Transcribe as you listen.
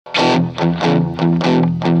Hello,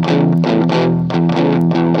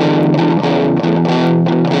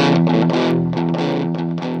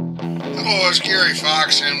 it's Gary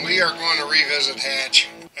Fox, and we are going to revisit Hatch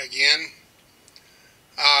again.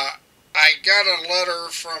 I got a letter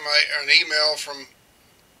from an email from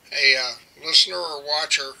a listener or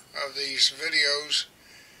watcher of these videos,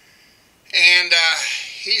 and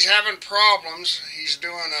he's having problems. He's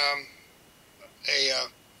doing a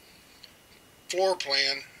floor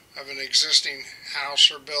plan of an existing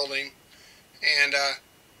house or building, and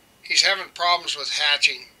he's having problems with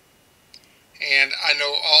hatching. And I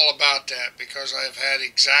know all about that because I've had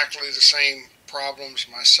exactly the same problems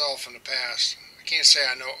myself in the past. I can't say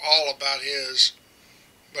I know all about his,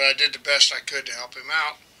 but I did the best I could to help him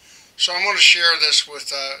out. So I'm going to share this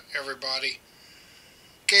with everybody.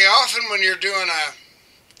 Okay, often when you're doing a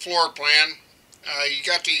floor plan, you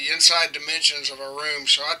got the inside dimensions of a room.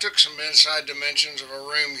 So I took some inside dimensions of a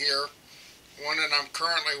room here, one that I'm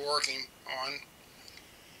currently working on.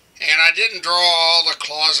 And I didn't draw all the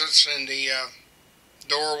closets and the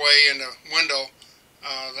doorway and the window.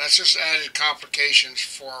 That's just added complications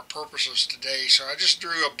for our purposes today. So I just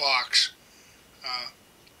drew a box.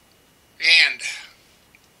 And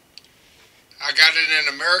I got it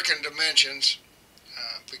in American dimensions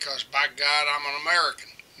because, by God, I'm an American.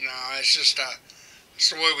 No, it's just it's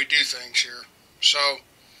the way we do things here. So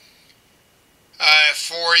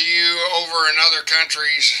for you over in other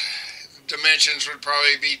countries, dimensions would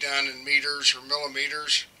probably be done in meters or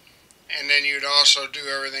millimeters, and then you'd also do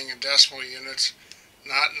everything in decimal units,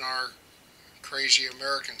 not in our crazy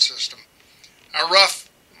American system. I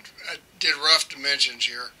did rough dimensions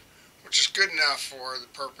here, which is good enough for the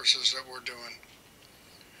purposes that we're doing.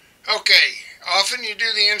 Okay, often you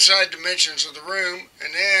do the inside dimensions of the room,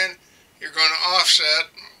 and then you're going to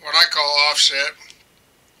offset, what I call offset,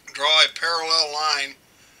 draw a parallel line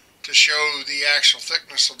to show the actual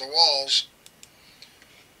thickness of the walls.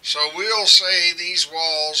 So we'll say these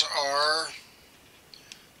walls are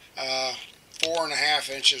 4.5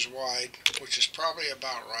 inches wide, which is probably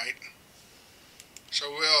about right.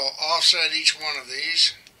 So we'll offset each one of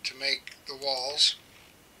these to make the walls.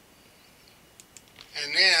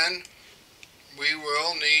 And then we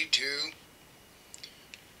will need to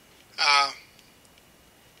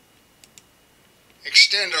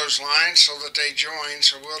extend those lines so that they join.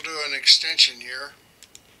 So we'll do an extension here.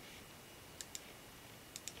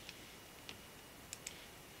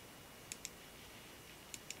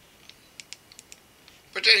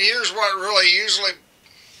 But then here's what really usually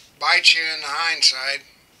bites you in the hindsight,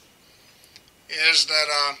 is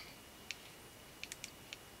that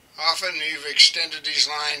often you've extended these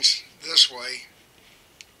lines this way.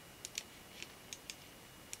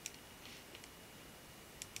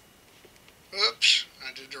 Oops,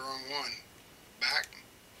 I did the wrong one. Back.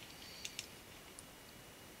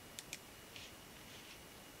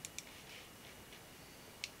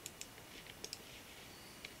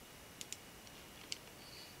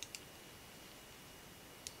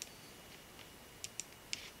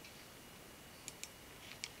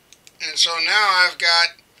 And so now I've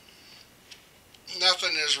got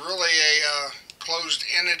nothing is really a closed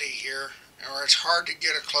entity here, or it's hard to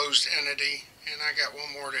get a closed entity, and I got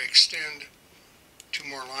one more to extend, 2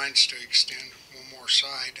 more lines to extend, one more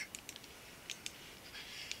side.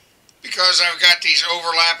 Because I've got these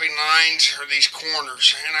overlapping lines, or these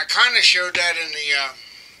corners, and I kind of showed that in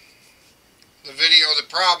the video. The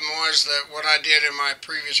problem was that what I did in my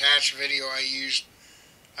previous hatch video, I used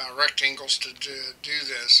rectangles to do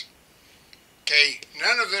this. Okay,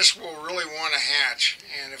 none of this will really want to hatch,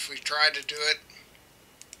 and if we tried to do it,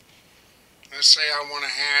 let's say I want to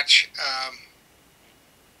hatch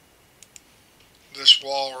this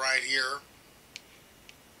wall right here,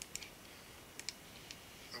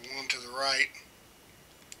 the one to the right,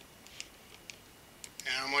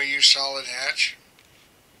 and I'm going to use solid hatch.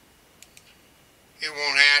 It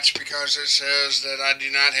won't hatch because it says that I do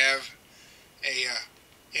not have a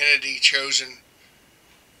entity chosen,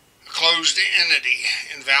 a closed entity,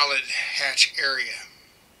 invalid hatch area.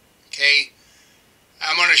 Okay,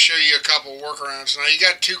 I'm going to show you a couple workarounds. Now you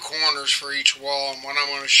got 2 corners for each wall, and what I'm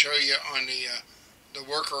going to show you on the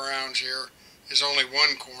workarounds here is only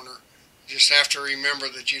 1 corner. You just have to remember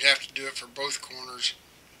that you'd have to do it for both corners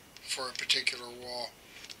for a particular wall.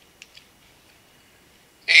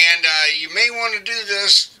 And you may want to do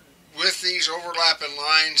this with these overlapping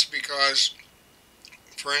lines because,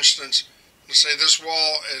 for instance, let's say this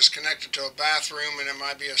wall is connected to a bathroom and it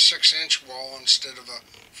might be a 6-inch wall instead of a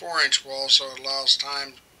 4-inch wall, so it allows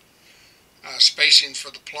time spacing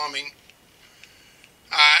for the plumbing.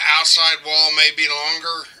 Outside wall may be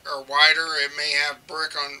longer or wider. It may have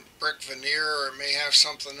brick veneer, or it may have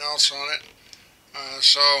something else on it.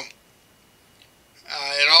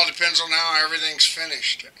 It all depends on how everything's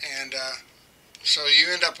finished, and so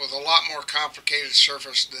you end up with a lot more complicated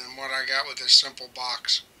surface than what I got with this simple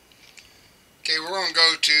box. Okay, we're going to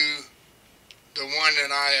go to the one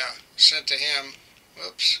that I sent to him.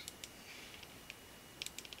 Whoops.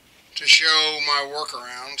 To show my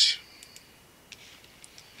workarounds.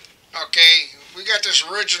 Okay, we got this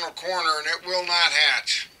original corner and it will not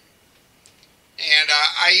hatch. And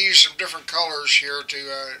I used some different colors here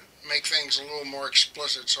to make things a little more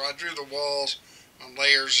explicit. So I drew the walls on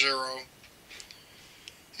layer 0.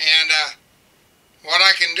 And what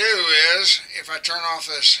I can do is, if I turn off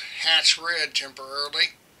this hatch red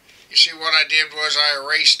temporarily, you see what I did was I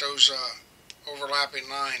erased those overlapping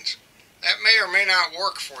lines. That may or may not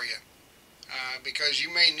work for you, because you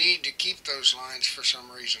may need to keep those lines for some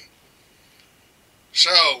reason.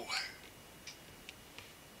 So,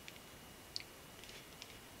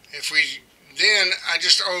 I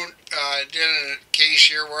just did a case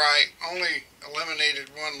here where I only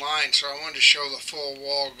eliminated one line, so I wanted to show the full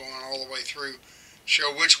wall going all the way through,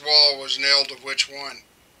 show which wall was nailed to which one.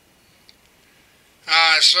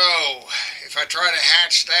 So, if I try to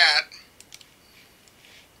hatch that,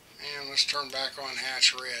 and let's turn back on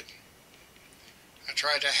hatch red. I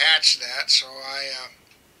tried to hatch that, so I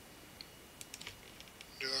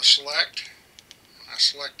do a select. I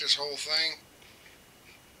select this whole thing.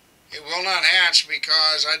 It will not hatch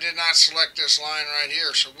because I did not select this line right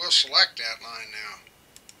here, so we'll select that line now.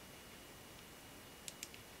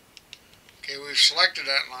 Okay, we've selected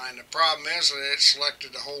that line. The problem is that it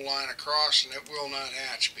selected the whole line across, and it will not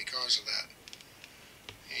hatch because of that.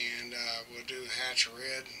 And we'll do hatch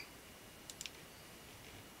red.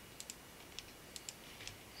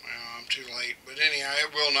 Well, I'm too late, but anyhow,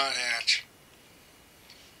 it will not hatch.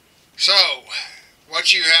 So,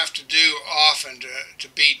 what you have to do often to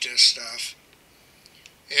beat this stuff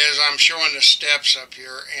is, I'm showing the steps up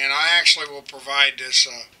here, and I actually will provide this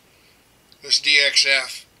this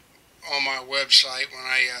DXF on my website when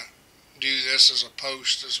I do this as a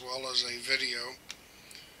post as well as a video.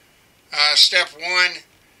 Step 1,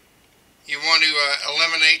 you want to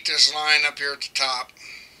eliminate this line up here at the top.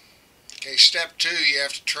 Okay, step 2, you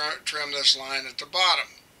have to trim this line at the bottom.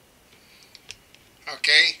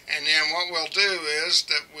 Okay, and then what we'll do is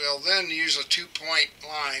that we'll then use a 2-point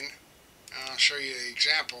line. I'll show you the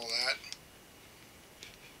example of that.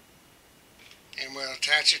 And we'll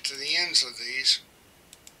attach it to the ends of these.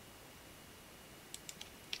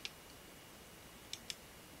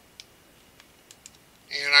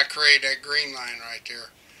 And I create that green line right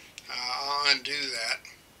there. I'll undo that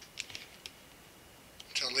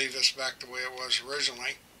to leave this back the way it was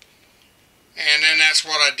originally. And then that's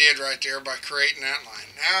what I did right there by creating that line.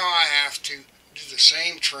 Now I have to do the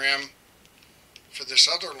same trim for this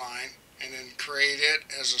other line and then create it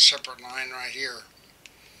as a separate line right here.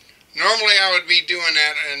 Normally I would be doing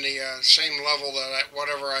that in the same level that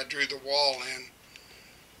whatever I drew the wall in,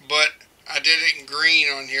 but I did it in green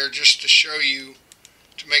on here just to show you,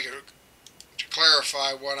 to make it, to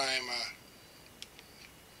clarify what I'm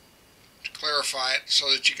to clarify it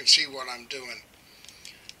so that you can see what I'm doing.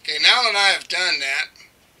 Okay, now that I have done that,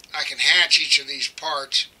 I can hatch each of these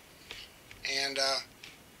parts, and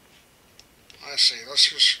let's see, let's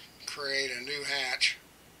just create a new hatch.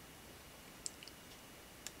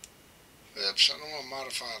 Oops, I don't want to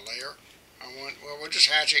modify a layer. Well, we'll just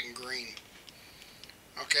hatch it in green.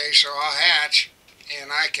 Okay, so I'll hatch,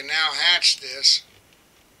 and I can now hatch this.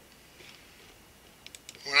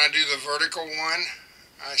 When I do the vertical one,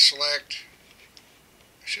 I select,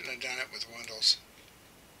 I shouldn't have done it with Windows.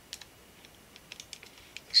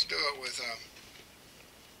 Let's do it with,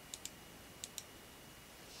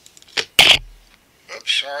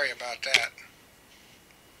 oops, sorry about that.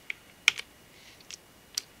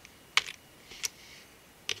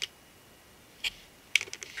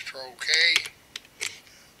 Control K.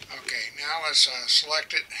 Okay, now let's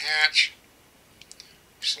select it, hatch,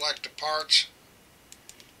 select the parts,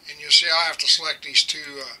 and you'll see I have to select these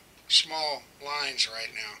two small lines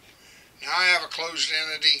right now. Now I have a closed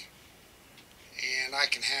entity, and I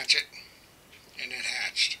can hatch it, and it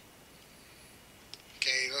hatched.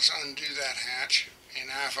 Okay, let's undo that hatch, and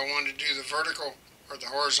now if I want to do the vertical or the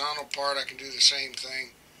horizontal part, I can do the same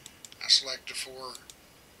thing. I select the 4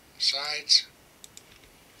 sides,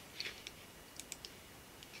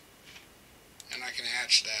 and I can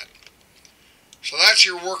hatch that. So that's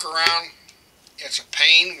your workaround. It's a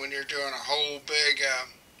pain when you're doing a whole big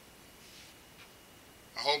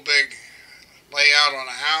layout on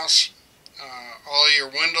a house. all your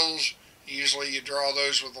windows, usually you draw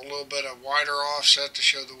those with a little bit of wider offset to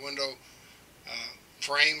show the window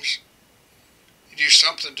frames. You do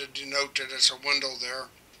something to denote that it's a window there.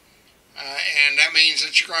 And that means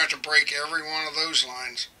that you're going to have to break every one of those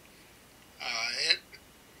lines. It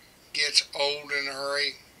gets old in a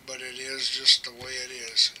hurry, but it is just the way it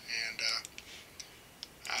is. And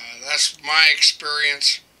that's my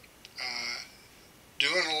experience.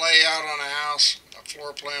 Doing a layout on a house, a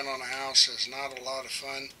floor plan on a house, is not a lot of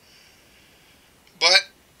fun. But,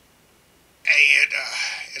 hey,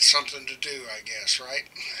 it's something to do, I guess, right?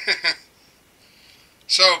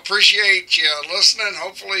 So, appreciate you listening.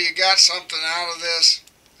 Hopefully you got something out of this,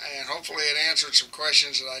 and hopefully it answered some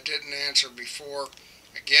questions that I didn't answer before.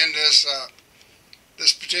 Again,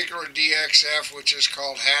 this particular DXF, which is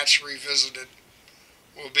called Hatch Revisited,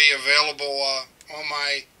 will be available on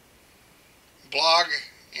my blog,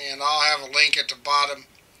 and I'll have a link at the bottom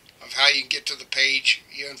of how you can get to the page.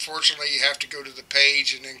 Unfortunately, you have to go to the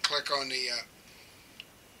page and then click on the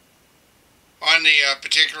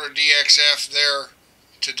particular DXF there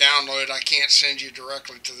to download. I can't send you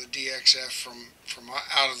directly to the DXF from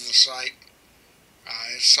out of the site.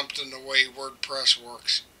 It's something the way WordPress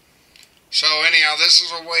works. So anyhow, this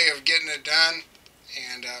is a way of getting it done,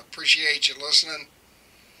 and appreciate you listening.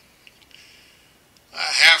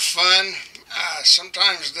 Have fun.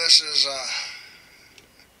 Sometimes this is a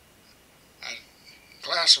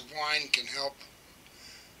glass of wine can help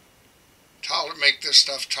make this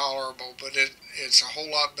stuff tolerable, but it's a whole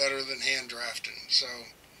lot better than hand drafting. So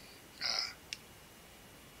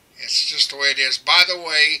it's just the way it is. By the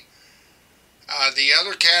way, the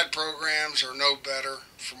other CAD programs are no better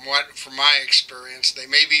from my experience. They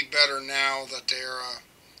may be better now that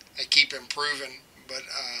they keep improving, but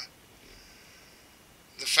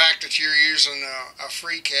the fact that you're using a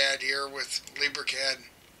free CAD here with LibreCAD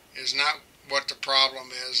is not what the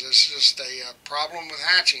problem is. It's just a problem with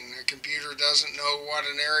hatching. The computer doesn't know what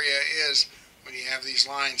an area is when you have these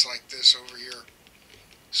lines like this over here.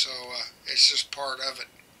 So it's just part of it.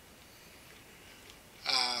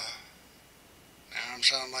 Now I'm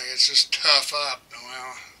sounding like it's just tough up.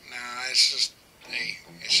 Well, no, it's just, hey,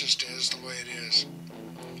 it just is the way it is.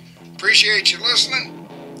 Appreciate you listening.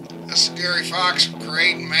 This is Gary Fox from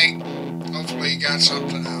Create and Make. Hopefully you got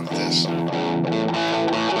something out of this.